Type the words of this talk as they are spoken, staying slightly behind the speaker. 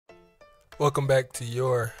Welcome back to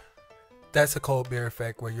your That's a Cold Beer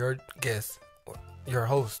Effect, where your guest, your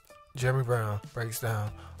host, Jeremy Brown, breaks down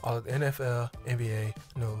all of the NFL, NBA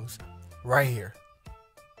news right here.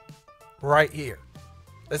 Right here.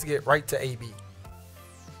 Let's get right to AB.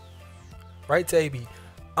 Right to AB.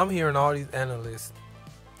 I'm hearing all these analysts,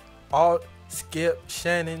 all Skip,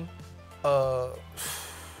 Shannon,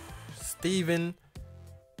 Steven,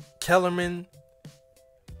 Kellerman,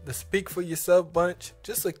 the Speak for Yourself bunch,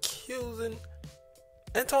 just accusing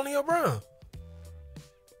Antonio Brown.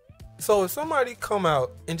 So if somebody come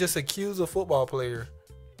out and just accuse a football player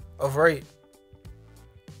of rape,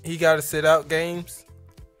 he got to sit out games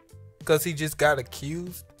because he just got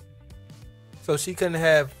accused. So she couldn't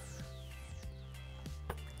have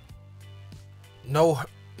what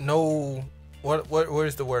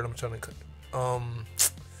is the word I'm trying to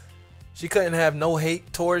she couldn't have no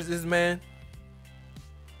hate towards this man.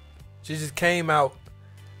 She just came out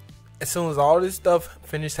as soon as all this stuff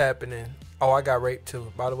finished happening. Oh, I got raped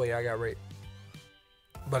too. By the way, I got raped.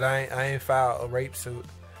 But I ain't filed a rape suit.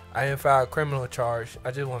 I ain't filed a criminal charge. I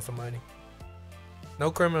just want some money. No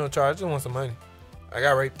criminal charge. I just want some money. I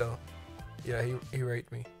got raped though. Yeah, he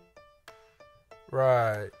raped me.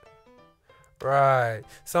 Right.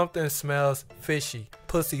 Something smells fishy.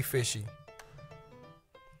 Pussy fishy.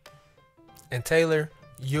 And Taylor,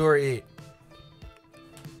 you're it.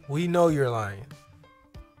 We know you're lying.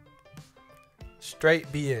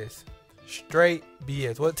 Straight BS. Straight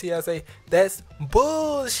BS. What T.I. say? That's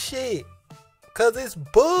bullshit. Cause it's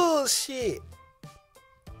bullshit.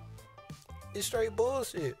 It's straight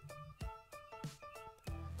bullshit.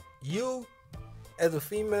 You, as a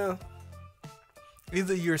female,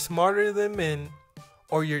 either you're smarter than men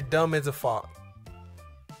or you're dumb as a fox.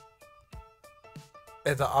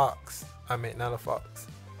 As an ox. I meant not a fox.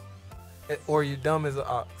 Or you're dumb as an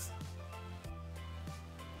ox.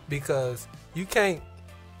 Because you can't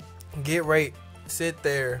get raped, sit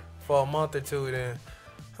there for a month or two, then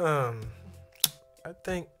I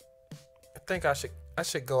think I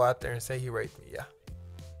should go out there and say he raped me. Yeah.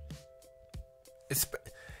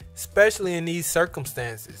 Especially in these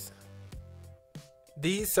circumstances.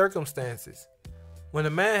 When a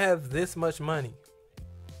man has this much money,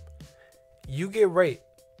 you get raped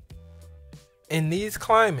in these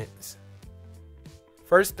climates.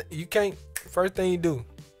 First thing you do,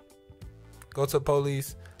 go to the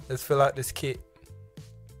police. Let's fill out this kit.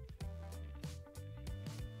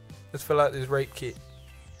 Let's fill out this rape kit.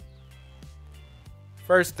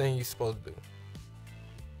 First thing you're supposed to do.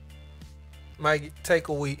 Might take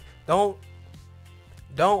a week. Don't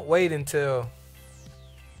wait until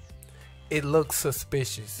it looks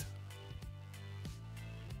suspicious.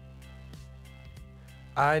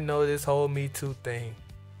 I know this whole Me Too thing.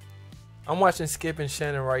 I'm watching Skip and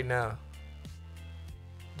Shannon right now.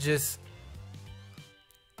 Just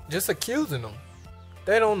accusing them.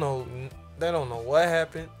 They don't know what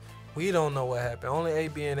happened. We don't know what happened. Only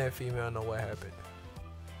AB and that female know what happened.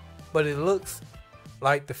 But it looks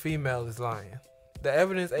like the female is lying. The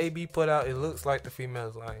evidence AB put out, it looks like the female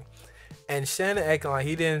is lying. And Shannon acting like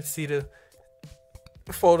he didn't see the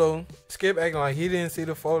photo. Skip acting like he didn't see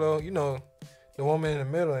the photo. You know, the woman in the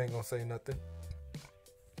middle ain't gonna say nothing.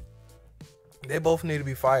 They both need to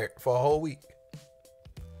be fired for a whole week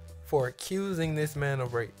for accusing this man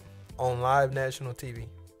of rape on live national TV.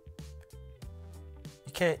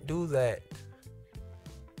 You can't do that.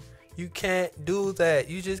 You can't do that.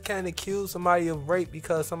 You just can't accuse somebody of rape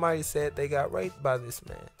because somebody said they got raped by this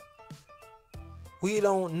man. We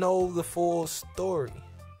don't know the full story.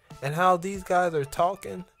 And how these guys are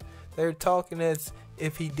talking, they're talking as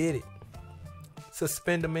if he did it.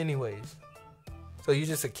 Suspend him anyways. So you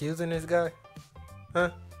just accusing this guy?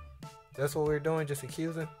 Huh? That's what we're doing, just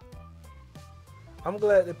accusing? I'm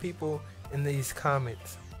glad the people in these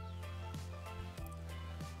comments.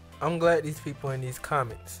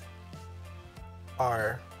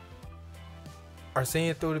 Are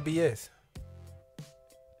seeing through the BS.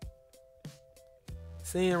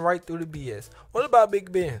 Seeing right through the BS. What about Big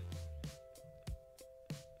Ben?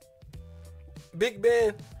 Big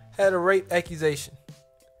Ben had a rape accusation.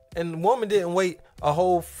 And the woman didn't wait a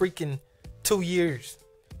whole freaking 2 years.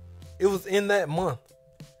 It was in that month.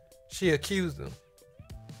 She accused him.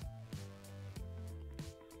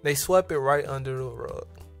 They swept it right under the rug.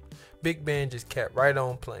 Big Ben just kept right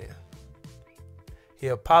on playing. He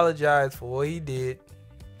apologized for what he did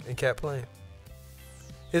and kept playing.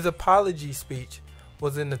 His apology speech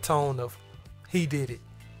was in the tone of, he did it.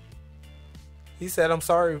 He said, I'm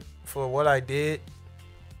sorry for what I did.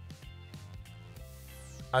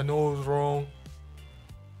 I know it was wrong.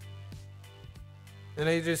 And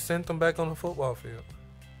they just sent him back on the football field.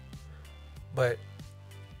 But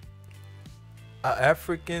an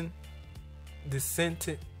African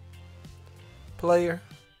descended player,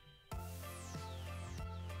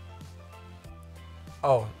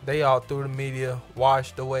 oh, they all through the media,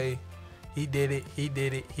 washed away. He did it, he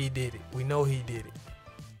did it, he did it. We know he did it.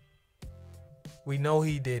 We know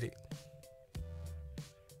he did it.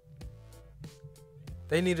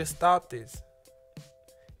 They need to stop this.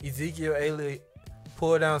 Ezekiel Elliott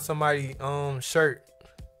pulled down somebody's shirt.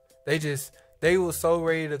 They were so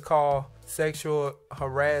ready to call sexual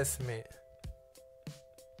harassment.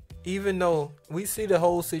 Even though we see the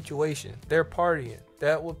whole situation, they're partying.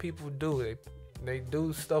 That's what people do. They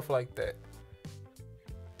do stuff like that.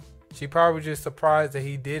 She probably just surprised that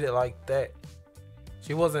he did it like that.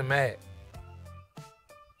 She wasn't mad.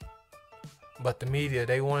 But the media,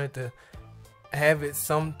 they wanted to have it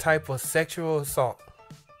some type of sexual assault.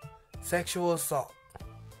 Sexual assault.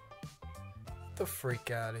 Get the freak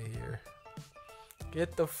out of here.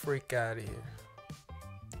 Get the freak out of here.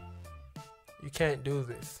 You can't do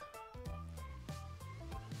this.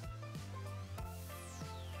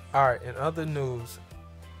 Alright, in other news,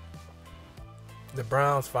 the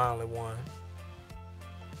Browns finally won.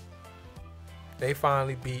 They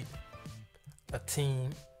finally beat a team,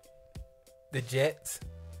 the Jets.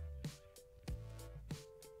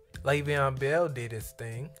 Le'Veon Bell did his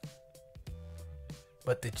thing.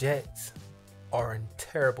 But the Jets are in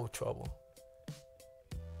terrible trouble.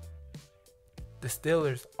 The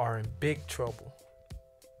Steelers are in big trouble.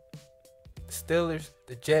 The Steelers,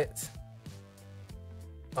 the Jets,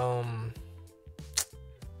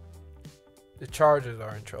 the Chargers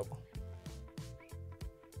are in trouble.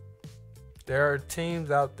 There are teams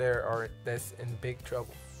out there that's in big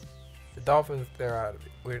trouble. The Dolphins, they're out of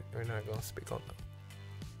it. We're not going to speak on them.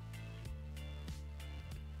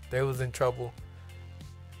 They was in trouble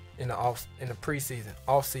in the preseason,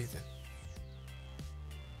 off season.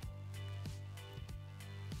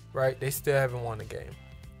 Right? They still haven't won a game.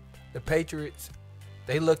 The Patriots,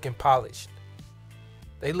 they looking polished.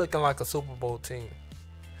 They looking like a Super Bowl team.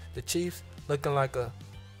 The Chiefs looking like a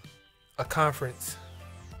conference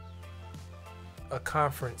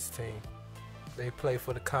team. They play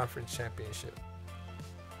for the conference championship.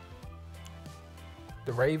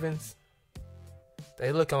 The Ravens,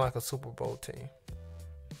 they looking like a Super Bowl team.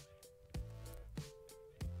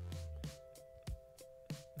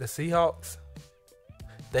 The Seahawks,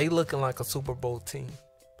 they looking like a Super Bowl team.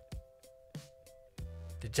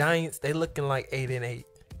 The Giants, they looking like 8-8.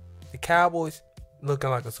 The Cowboys looking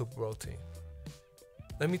like a Super Bowl team.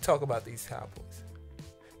 Let me talk about these Cowboys.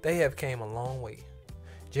 They have came a long way.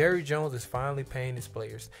 Jerry Jones is finally paying his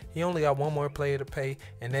players. He only got one more player to pay,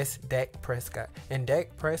 and that's Dak Prescott. And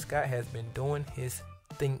Dak Prescott has been doing his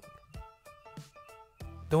thing.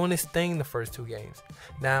 Doing his thing the first 2 games.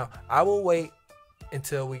 Now, I will wait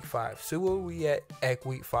until week 5. See where we at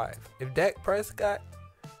week 5. If Dak Prescott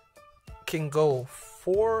can go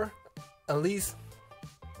 4 at least.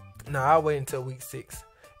 No, I'll wait until week 6.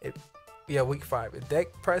 Week 5. If Dak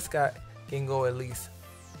Prescott can go at least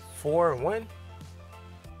 4-1,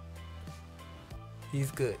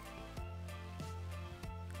 he's good.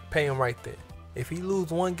 Pay him right there. If he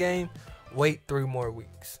lose 1 game, wait 3 more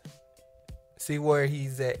weeks. See where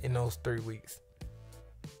he's at in those 3 weeks.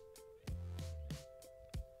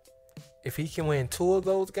 If he can win 2 of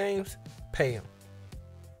those games, pay him.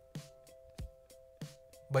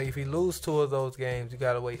 But if he lose 2 of those games, you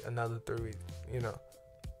gotta wait another 3 weeks.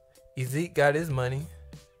 Zeke got his money.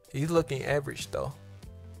 He's looking average though.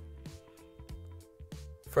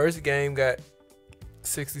 First game got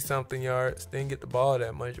 60-something yards. Didn't get the ball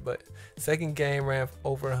that much, but second game ran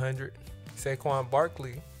over 100. Saquon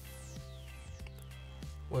Barkley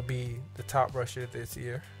would be the top rusher this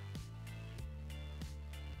year.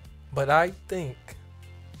 But I think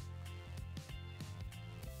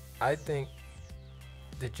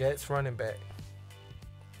the Jets running back,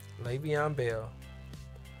 Le'Veon Bell,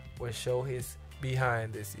 will show his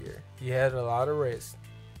behind this year. He had a lot of rest.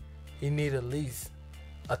 He need at least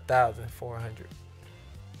 1,400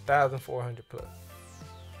 plus.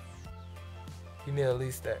 He need at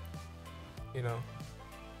least that,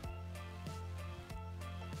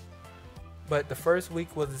 But the first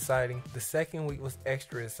week was exciting. The second week was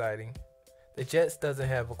extra exciting. The Jets doesn't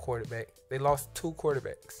have a quarterback. They lost 2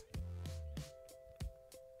 quarterbacks.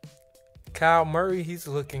 Kyle Murray, he's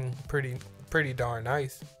looking pretty darn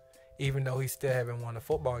nice, even though he still haven't won a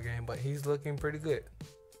football game, but he's looking pretty good.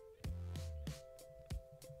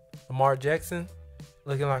 Lamar Jackson,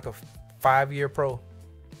 looking like a 5-year pro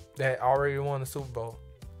that already won the Super Bowl.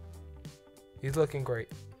 He's looking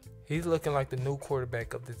great. He's looking like the new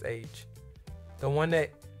quarterback of this age. The one that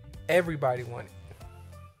Everybody won it.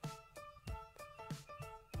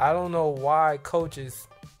 I don't know why coaches.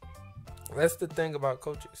 That's the thing about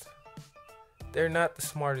coaches. They're not the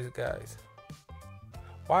smartest guys.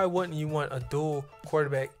 Why wouldn't you want a dual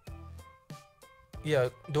quarterback? Yeah,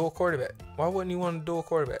 dual quarterback. Why wouldn't you want a dual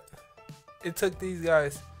quarterback? It took these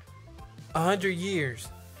guys 100 years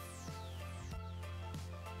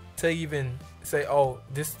to even say, oh,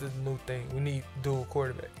 this is the new thing. We need dual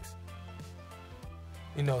quarterbacks.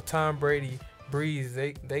 You know, Tom Brady, Breeze,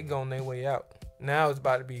 they going their way out. Now it's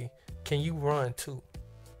about to be, can you run too?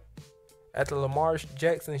 After Lamar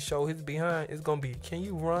Jackson show his behind, it's going to be, can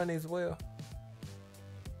you run as well?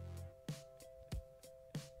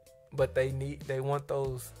 But they want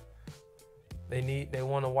a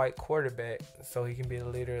white quarterback so he can be the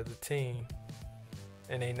leader of the team.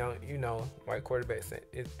 And they know, white quarterbacks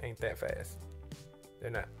it ain't that fast. They're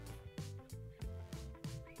not.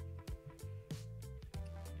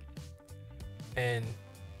 And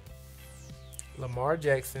Lamar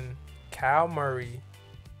Jackson, Kyle Murray,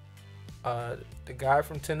 the guy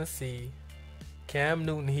from Tennessee, Cam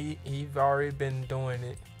Newton, he's already been doing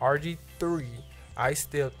it. RG3, I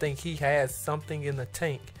still think he has something in the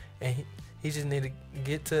tank, and he just need to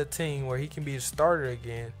get to a team where he can be a starter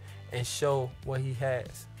again and show what he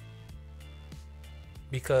has.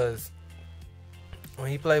 Because when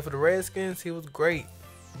he played for the Redskins, he was great,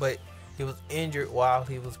 but he was injured while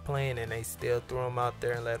he was playing, and they still threw him out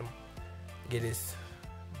there and let him get his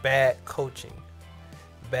bad coaching.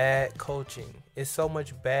 Bad coaching. It's so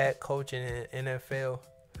much bad coaching in the NFL,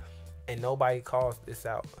 and nobody calls this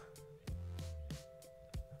out.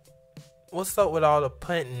 What's up with all the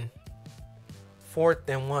punting? 4th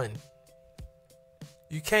and 1.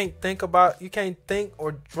 You can't think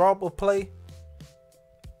or drop a play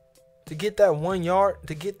to get that 1 yard,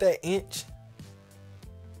 to get that inch.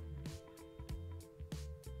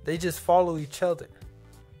 They just follow each other.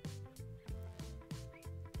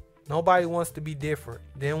 Nobody wants to be different.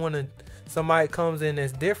 Then when somebody comes in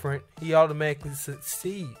that's different, he automatically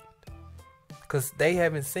succeed. Because they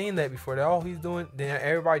haven't seen that before. They're all he's doing. Then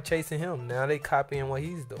everybody chasing him. Now they copying what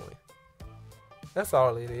he's doing. That's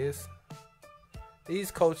all it is. These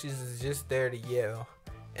coaches is just there to yell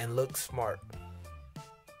and look smart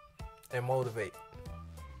and motivate.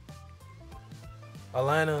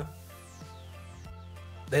 Atlanta,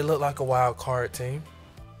 they look like a wild card team.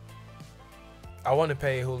 I want to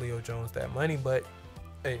pay Julio Jones that money, but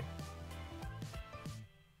hey,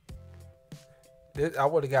 I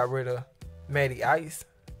would have got rid of Matty Ice,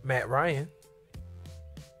 Matt Ryan.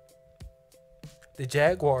 The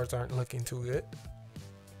Jaguars aren't looking too good.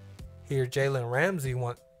 Here, Jalen Ramsey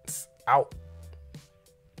wants out.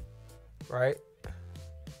 Right?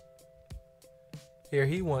 Here,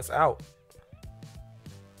 he wants out.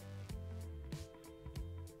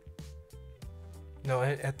 No,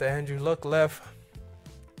 after Andrew Luck left,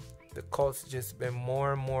 the Colts just been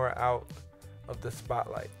more and more out of the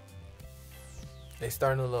spotlight. They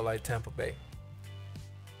starting to look like Tampa Bay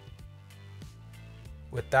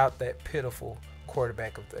without that pitiful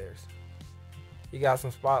quarterback of theirs. He got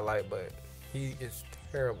some spotlight, but he is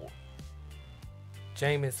terrible.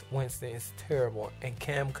 Jameis Winston is terrible, and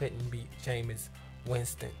Cam couldn't beat Jameis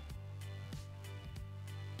Winston,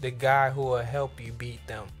 the guy who will help you beat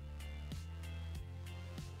them.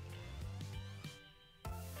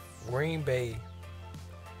 Green Bay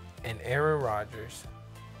and Aaron Rodgers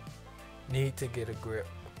need to get a grip.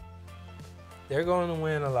 They're going to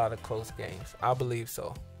win a lot of close games. I believe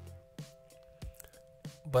so.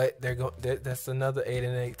 But that's another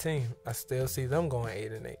 8-8 team. I still see them going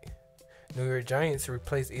 8-8. New York Giants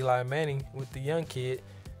replaced Eli Manning with the young kid.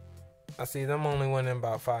 I see them only winning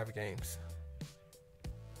about 5 games.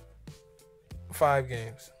 5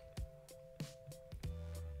 games.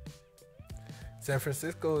 San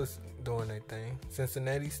Francisco is doing their thing.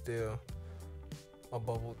 Cincinnati's still a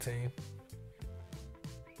bubble team.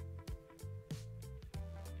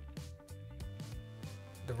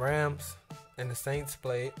 The Rams and the Saints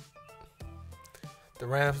played. The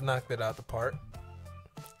Rams knocked it out the park.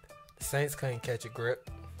 The Saints couldn't catch a grip.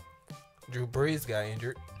 Drew Brees got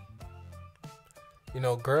injured.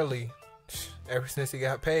 Gurley, ever since he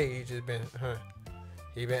got paid, he just been,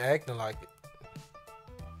 he been acting like it.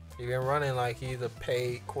 He been running like he's a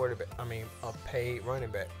paid quarterback. A paid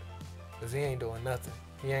running back. Because he ain't doing nothing.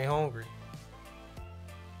 He ain't hungry.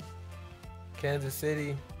 Kansas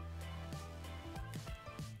City,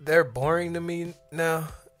 they're boring to me now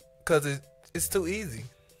because it's too easy.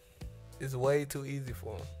 It's way too easy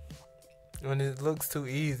for them. When it looks too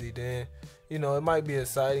easy, then, it might be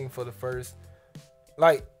exciting for the first.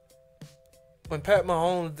 Like, when Pat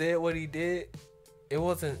Mahomes did what he did, it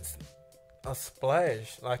wasn't a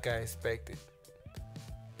splash like I expected.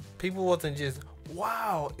 People wasn't just,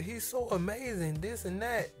 wow, he's so amazing, this and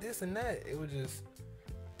that, this and that. It was just,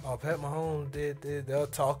 oh, Pat Mahomes did this. They'll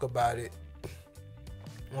talk about it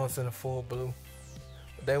once in a full blue.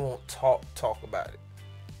 But they won't talk about it.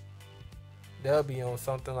 They'll be on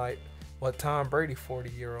something like what Tom Brady,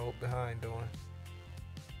 40-year-old, behind doing.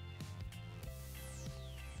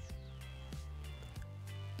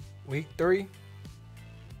 Week 3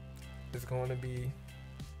 is going to be,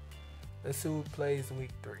 let's see who plays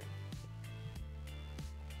week 3.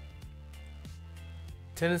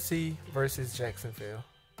 Tennessee versus Jacksonville.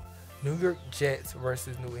 New York Jets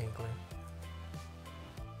versus New England.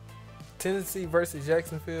 Tennessee versus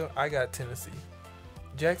Jacksonville, I got Tennessee.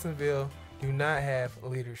 Jacksonville do not have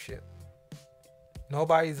leadership.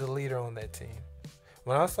 Nobody's a leader on that team.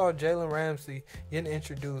 When I saw Jalen Ramsey getting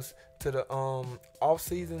introduced to the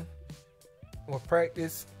off-season or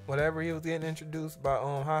practice, whatever he was getting introduced by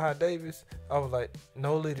Ha Davis, I was like,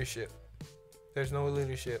 no leadership. There's no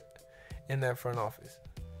leadership in that front office.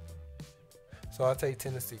 So I'll take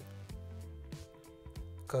Tennessee.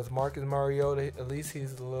 Because Marcus Mariota, at least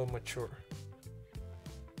he's a little mature.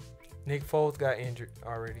 Nick Foles got injured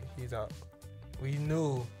already. He's out. We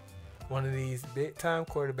knew one of these big-time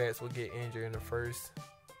quarterbacks would get injured in the first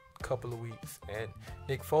couple of weeks. And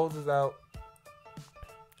Nick Foles is out.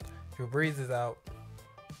 Drew Brees is out.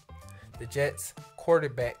 The Jets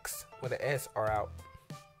quarterbacks with an S are out.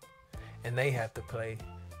 And they have to play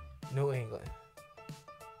New England.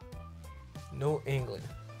 New England.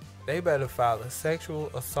 They better file a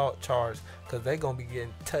sexual assault charge because they're going to be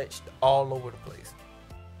getting touched all over the place.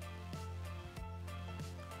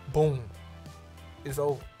 Boom. It's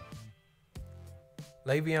over.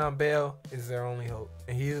 Le'Veon Bell is their only hope.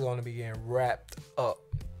 And he's going to be getting wrapped up.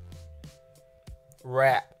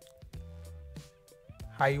 Wrapped.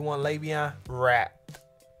 How you want Le'Veon? Wrapped.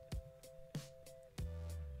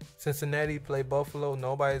 Cincinnati play Buffalo.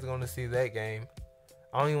 Nobody's going to see that game.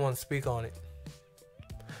 I don't even want to speak on it.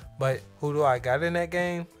 But who do I got in that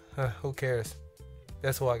game? Who cares?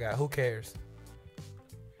 That's who I got. Who cares?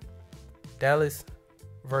 Dallas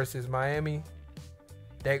versus Miami.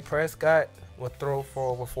 Dak Prescott will throw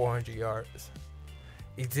for over 400 yards.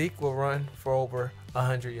 Zeke will run for over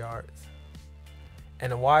 100 yards.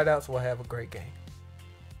 And the wideouts will have a great game.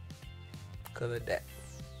 Because of that.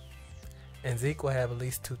 And Zeke will have at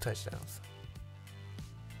least 2 touchdowns.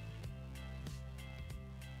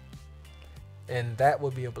 And that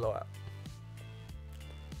would be a blowout.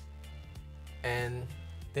 And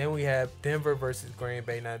then we have Denver versus Green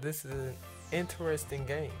Bay. Now, this is an interesting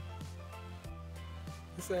game.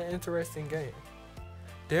 It's an interesting game.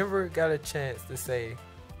 Denver got a chance to say,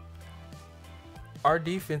 our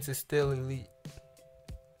defense is still elite.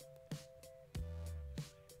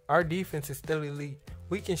 Our defense is still elite.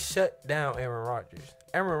 We can shut down Aaron Rodgers.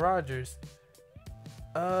 Aaron Rodgers,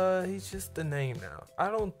 he's just a name now. I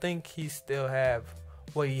don't think he still have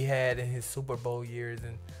what he had in his Super Bowl years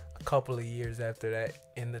and a couple of years after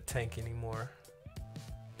that in the tank anymore.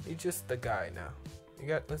 He's just the guy now.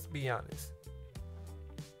 Let's be honest.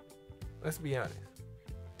 Let's be honest.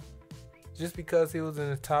 Just because he was in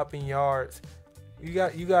the top in yards, you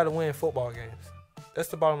got to win football games. That's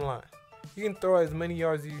the bottom line. You can throw as many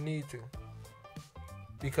yards as you need to.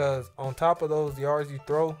 Because on top of those yards you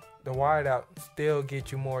throw, the wideout still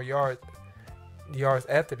get you more yards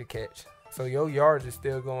after the catch. So your yards is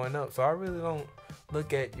still going up. So I really don't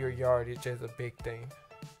look at your yardage as a big thing.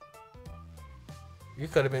 You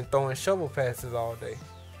could have been throwing shovel passes all day.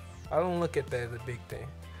 I don't look at that as a big thing.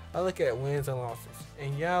 I look at wins and losses.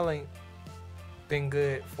 And y'all ain't been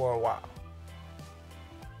good for a while.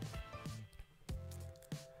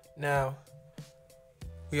 Now,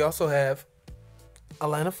 we also have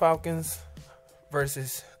Atlanta Falcons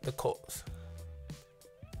versus the Colts.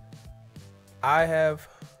 I have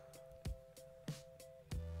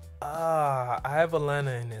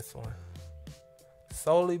Atlanta in this one.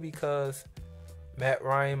 Solely because Matt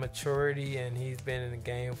Ryan maturity, and he's been in the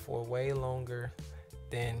game for way longer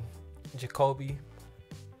than Jacoby.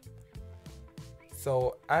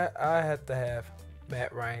 So I have to have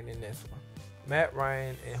Matt Ryan in this one. Matt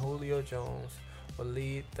Ryan and Julio Jones will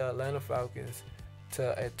lead the Atlanta Falcons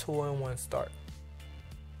to a 2-1 start.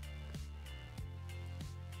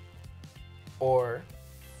 Or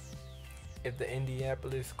if the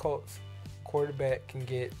Indianapolis Colts quarterback can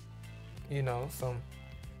get, some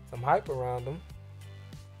hype around him,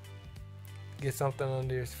 get something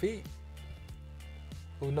under his feet,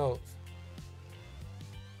 who knows?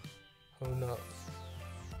 Who knows?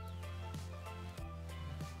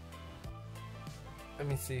 Let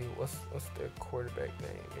me see. What's their quarterback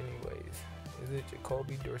name, anyways? Is it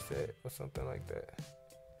Jacoby Dorsett or something like that?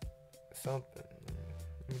 Something.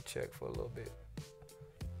 Let me check for a little bit.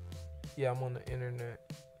 Yeah, I'm on the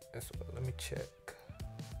internet. Let me check.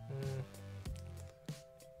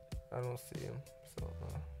 I don't see him. So,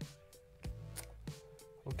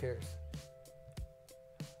 who cares?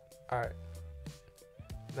 Alright.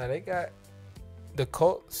 Now they got the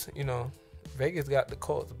Colts, you know. Vegas got the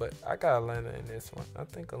Colts, but I got Atlanta in this one. I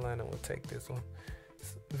think Atlanta will take this one.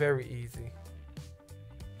 It's very easy.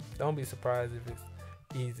 Don't be surprised if it's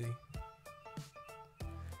easy.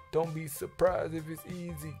 Don't be surprised if it's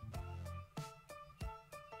easy.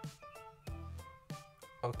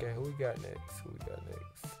 Okay, who we got next? Who we got next?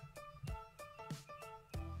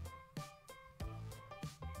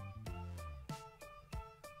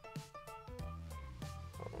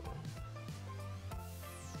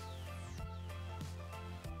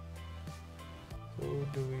 Who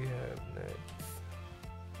do we have next?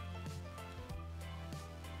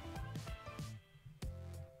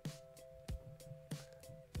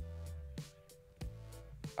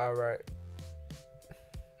 All right.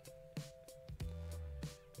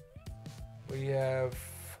 We have.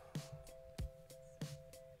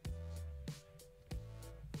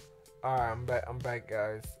 All right, I'm back. I'm back,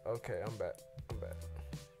 guys. Okay, I'm back.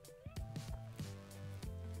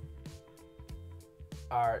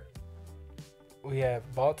 All right. We have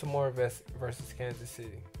Baltimore versus Kansas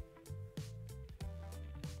City.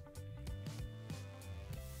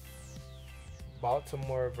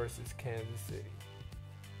 Baltimore versus Kansas City.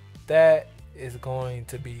 That is going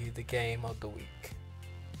to be the game of the week.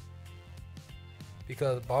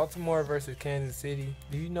 Because Baltimore versus Kansas City,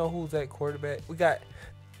 do you know who's at quarterback? We got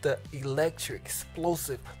the electric,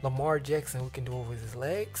 explosive Lamar Jackson, who can do it with his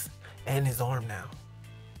legs and his arm now.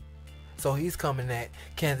 So he's coming at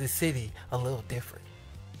Kansas City a little different.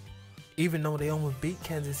 Even though they almost beat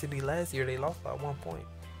Kansas City last year, they lost by 1 point.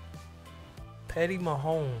 Patty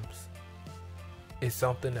Mahomes is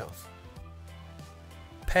something else.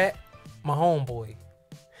 Pat Mahomes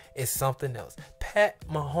is something else. Pat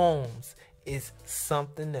Mahomes is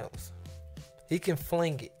something else. He can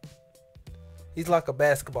fling it. He's like a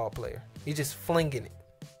basketball player. He's just flinging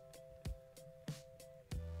it.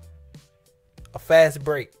 A fast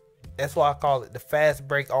break. That's why I call it the fast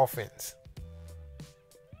break offense.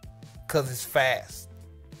 Because it's fast.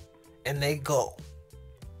 And they go.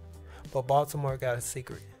 But Baltimore got a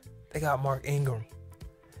secret. They got Mark Ingram.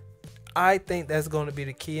 I think that's going to be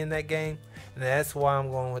the key in that game. And that's why I'm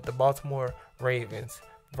going with the Baltimore Ravens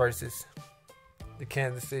versus the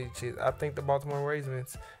Kansas City Chiefs. I think the Baltimore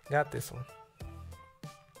Ravens got this one.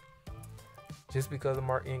 Just because of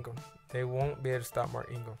Mark Ingram. They won't be able to stop Mark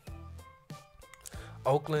Ingram.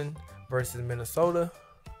 Oakland versus Minnesota.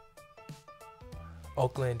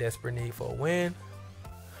 Oakland desperate need for a win.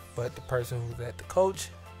 But the person who's at the coach,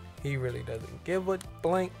 he really doesn't give a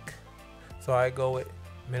blank. So I go with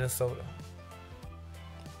Minnesota.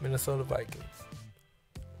 Minnesota Vikings.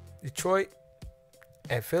 Detroit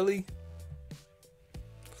at Philly.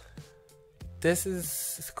 This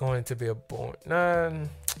is going to be a boring.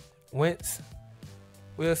 Wentz.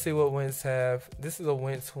 We'll see what Wentz have. This is a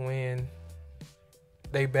Wentz win.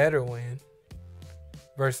 They better win.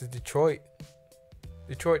 Versus Detroit.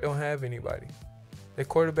 Detroit don't have anybody. Their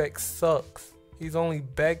quarterback sucks. He's only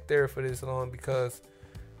back there for this long because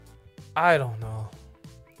I don't know.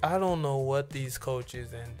 I don't know what these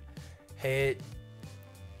coaches and head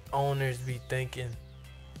owners be thinking.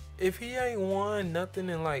 If he ain't won nothing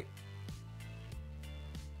in like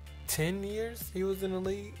 10 years he was in the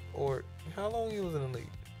league, or how long he was in the league?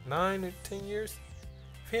 9 or 10 years?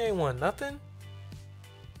 If he ain't won nothing?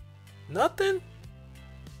 Nothing?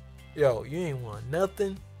 Yo, you ain't won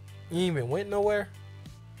nothing? You ain't even went nowhere?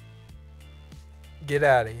 Get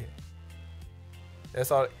out of here.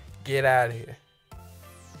 That's all. Get out of here.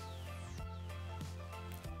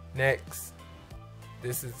 Next.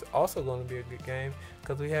 This is also going to be a good game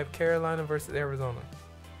because we have Carolina versus Arizona.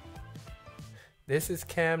 This is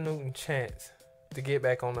Cam Newton's chance to get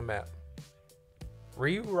back on the map.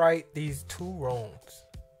 Rewrite these two wrongs.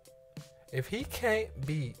 If he can't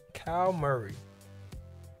beat Kyle Murray,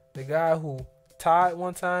 the guy who tied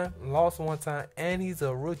one time, lost one time, and he's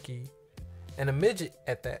a rookie and a midget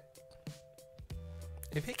at that.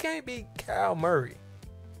 If he can't beat Kyle Murray,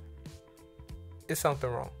 it's something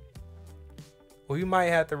wrong. We might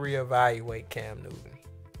have to reevaluate Cam Newton.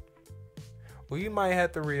 We might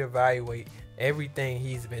have to reevaluate everything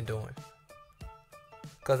he's been doing.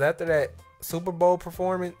 Because after that Super Bowl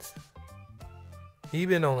performance, he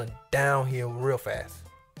been on a downhill real fast.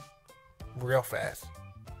 Real fast.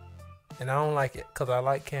 And I don't like it because I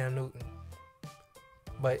like Cam Newton.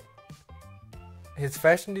 But his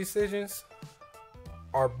fashion decisions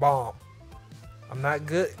are bomb. I'm not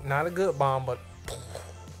a good bomb, but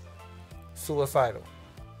suicidal.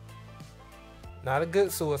 Not a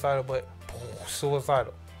good suicidal, but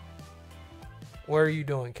suicidal. What are you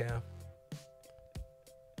doing, Cam?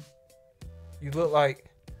 You look like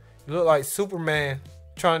Superman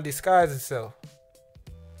trying to disguise himself.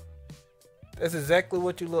 That's exactly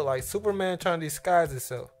what you look like. Superman trying to disguise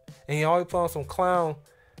himself. And he always put on some clown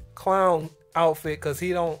outfit because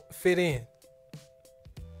he don't fit in.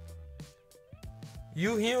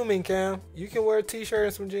 You human, Cam. You can wear a t-shirt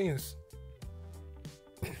and some jeans.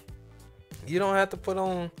 You don't have to put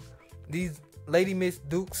on these Lady Miss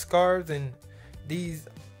Duke scarves and these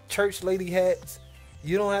church lady hats.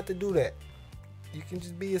 You don't have to do that. You can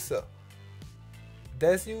just be yourself.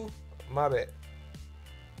 That's you, my bad.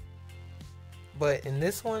 But in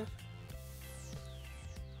this one,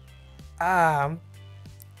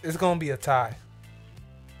 it's gonna be a tie.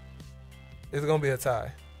 It's gonna be a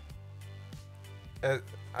tie.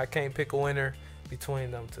 I can't pick a winner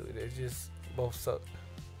between them two. They just both suck.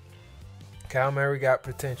 Kyle Murray got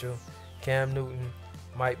potential. Cam Newton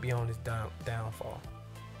might be on his downfall.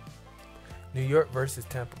 New York versus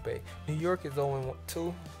Tampa Bay. New York is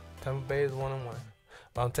 0-2. Tampa Bay is 1-1.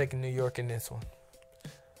 But I'm taking New York in this one.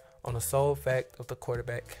 On the sole fact of the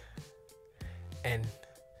quarterback and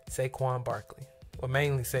Saquon Barkley. Well,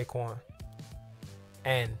 mainly Saquon.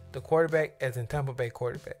 And the quarterback, as in Tampa Bay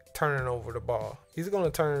quarterback, turning over the ball. He's going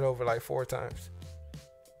to turn it over like 4 times.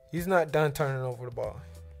 He's not done turning over the ball.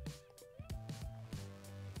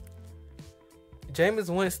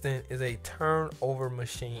 Jameis Winston is a turnover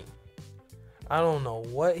machine. I don't know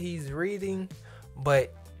what he's reading,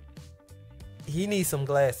 but he needs some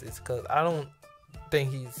glasses because I don't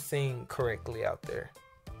think he's seeing correctly out there.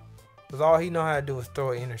 Because all he know how to do is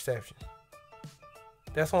throw an interception.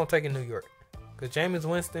 That's why I'm taking New York. Because Jameis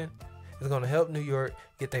Winston is going to help New York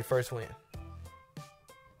get their first win.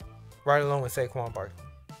 Right along with Saquon Barkley.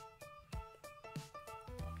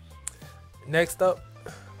 Next up,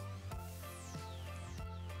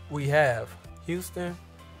 we have Houston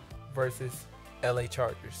versus LA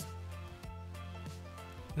Chargers.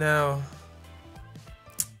 Now,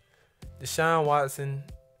 Deshaun Watson,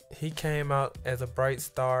 he came out as a bright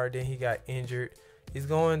star, then he got injured. He's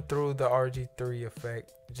going through the RG3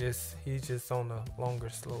 effect. He's just on the longer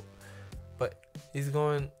slope. But he's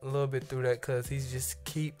going a little bit through that because he's just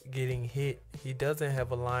keep getting hit. He doesn't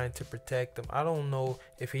have a line to protect him. I don't know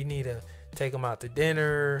if he need to take him out to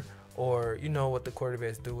dinner or you know what the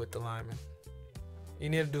quarterbacks do with the linemen. You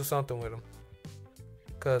need to do something with him.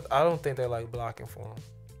 Because I don't think they like blocking for him.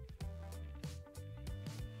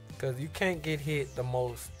 Because you can't get hit the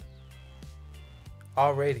most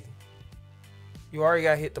already. You already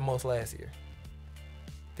got hit the most last year.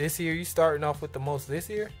 This year, you starting off with the most this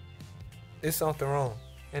year? There's something wrong.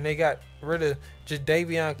 And they got rid of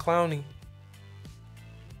Jadeveon Clowney,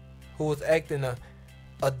 who was acting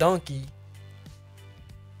a donkey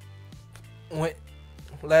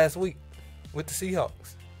last week with the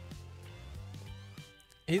Seahawks.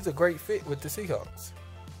 He's a great fit with the Seahawks.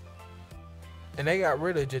 And they got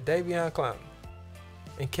rid of Jadeveon Clowney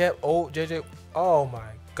and kept old JJ. Oh my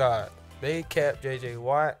God. They kept JJ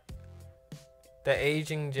Watt, the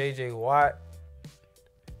aging JJ Watt,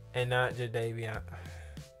 and not Jadeveon.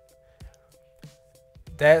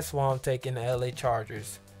 That's why I'm taking the LA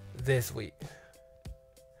Chargers this week.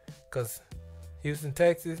 Because Houston,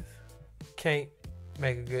 Texas can't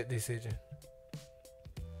make a good decision.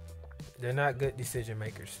 They're not good decision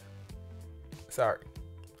makers. Sorry.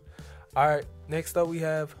 Alright, next up we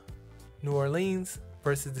have New Orleans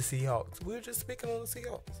versus the Seahawks. We were just speaking on the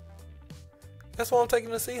Seahawks. That's why I'm taking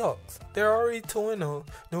the Seahawks. They're already 2-0.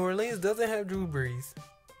 New Orleans doesn't have Drew Brees.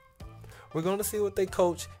 We're going to see what they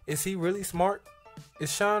coach. Is he really smart?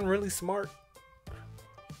 Is Sean really smart?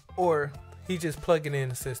 Or he just plugging in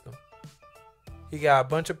the system? He got a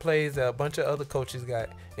bunch of plays that a bunch of other coaches got,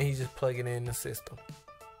 and he's just plugging in the system.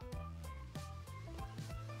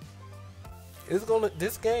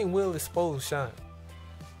 This game will expose Sean.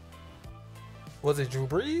 Was it Drew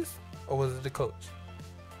Brees or was it the coach?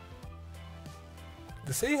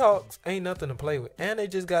 The Seahawks ain't nothing to play with. And they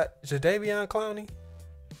just got Jadeveon Clowney.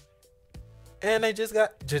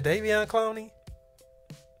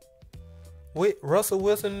 With Russell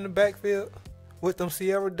Wilson in the backfield. With them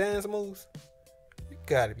Sierra dance moves. You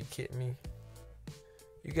gotta be kidding me.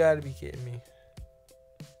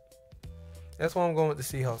 That's why I'm going with the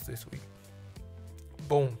Seahawks this week.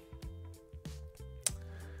 Boom.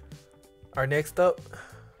 Our next up,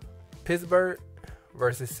 Pittsburgh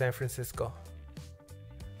versus San Francisco.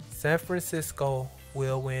 San Francisco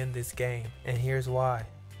will win this game, and here's why.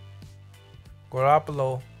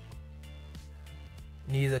 Garoppolo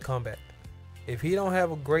needs a comeback. If he don't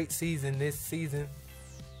have a great season this season,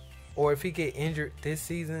 or if he get injured this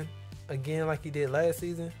season again like he did last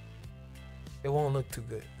season, it won't look too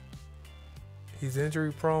good. He's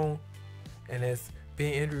injury prone, and as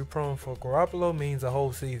being injury prone for Garoppolo means a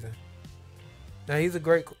whole season. Now he's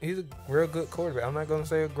a real good quarterback. I'm not gonna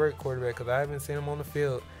say a great quarterback because I haven't seen him on the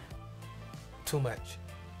field too much,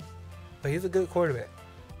 but he's a good quarterback.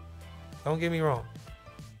 Don't get me wrong.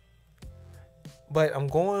 But I'm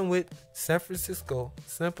going with San Francisco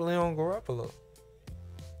simply on Garoppolo.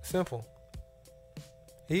 Simple.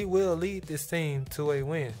 He will lead this team to a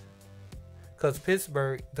win. Because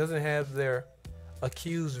Pittsburgh doesn't have their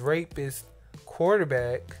accused rapist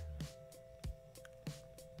quarterback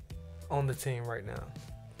on the team right now.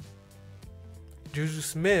 Juju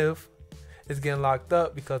Smith is getting locked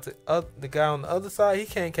up because the guy on the other side, he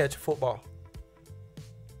can't catch a football.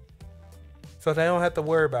 So they don't have to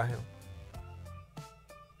worry about him.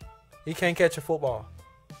 He can't catch a football.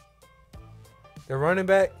 The running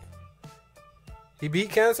back, he beat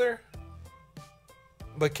cancer,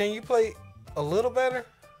 but can you play a little better?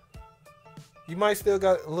 You might still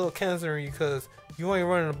got a little cancer in you because you ain't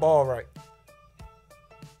running the ball right.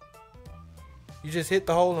 You just hit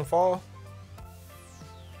the hole and fall.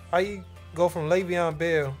 How you go from Le'Veon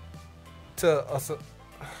Bell to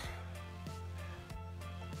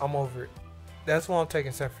I'm over it. That's why I'm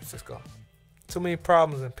taking San Francisco. Too many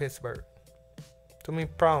problems in Pittsburgh. Too many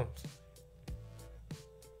problems.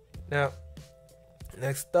 Now,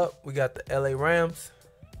 next up, we got the LA Rams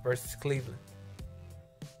versus Cleveland.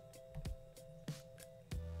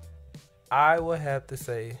 I would have to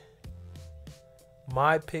say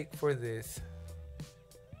my pick for this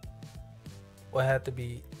would have to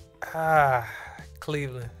be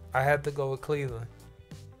Cleveland. I have to go with Cleveland.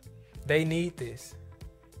 They need this.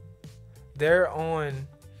 They're on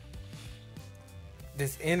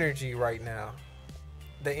this energy right now.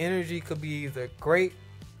 The energy could be either great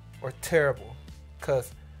or terrible,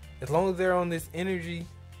 because as long as they're on this energy,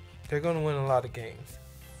 they're going to win a lot of games.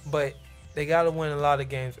 But they got to win a lot of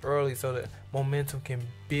games early so that momentum can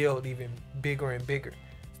build even bigger and bigger.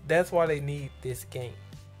 That's why they need this game,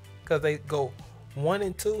 because they go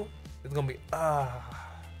 1-2, it's going to be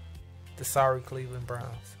the sorry Cleveland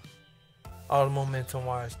Browns. All the momentum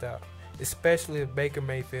washed out, especially if Baker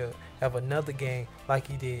Mayfield have another game like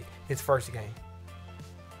he did his first game.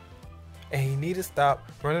 And he need to stop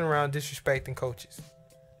running around disrespecting coaches.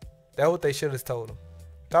 That's what they should have told him.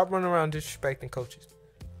 Stop running around disrespecting coaches.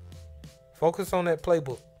 Focus on that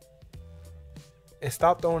playbook. And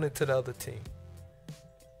stop throwing it to the other team.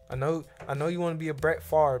 I know you want to be a Brett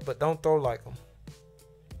Favre, but don't throw like him.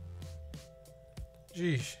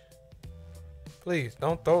 Jeez. Please,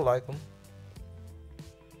 don't throw like him.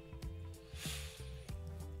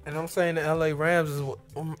 And I'm saying the LA Rams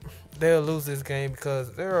they'll lose this game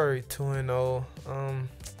because they're already 2-0.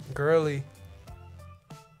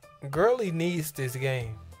 Gurley needs this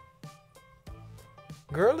game.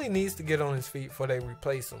 Gurley needs to get on his feet before they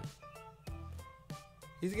replace him.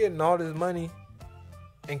 He's getting all this money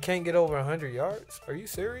and can't get over 100 yards. Are you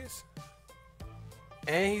serious?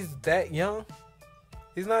 And he's that young.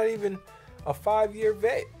 He's not even a 5-year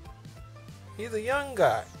vet. He's a young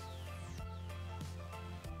guy.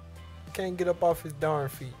 Can't get up off his darn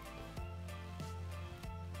feet.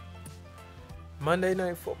 Monday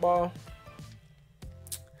Night Football.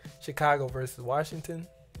 Chicago versus Washington.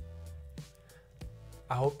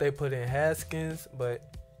 I hope they put in Haskins,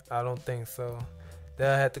 but I don't think so.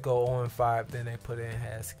 They'll have to go 0-5, then they put in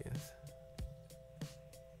Haskins.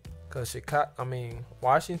 Because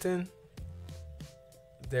Washington,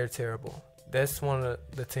 they're terrible. That's one of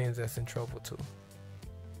the teams that's in trouble too.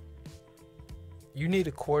 You need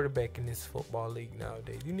a quarterback in this football league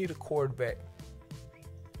nowadays. You need a quarterback.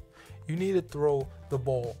 You need to throw the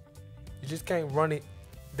ball. You just can't run it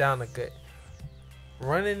down the gut.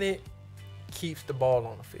 Running it keeps the ball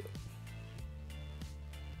on the field.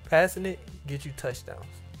 Passing it gets you touchdowns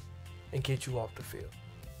and get you off the field.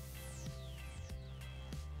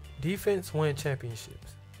 Defense win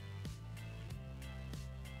championships.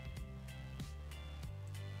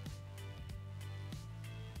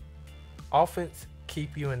 Offense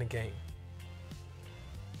keep you in the game.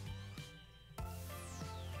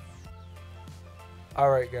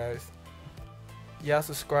 Alright guys, y'all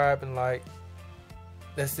subscribe and like.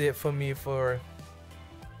 That's it for me for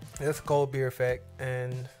this Cold Beer Fact,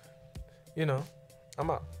 and I'm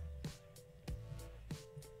out.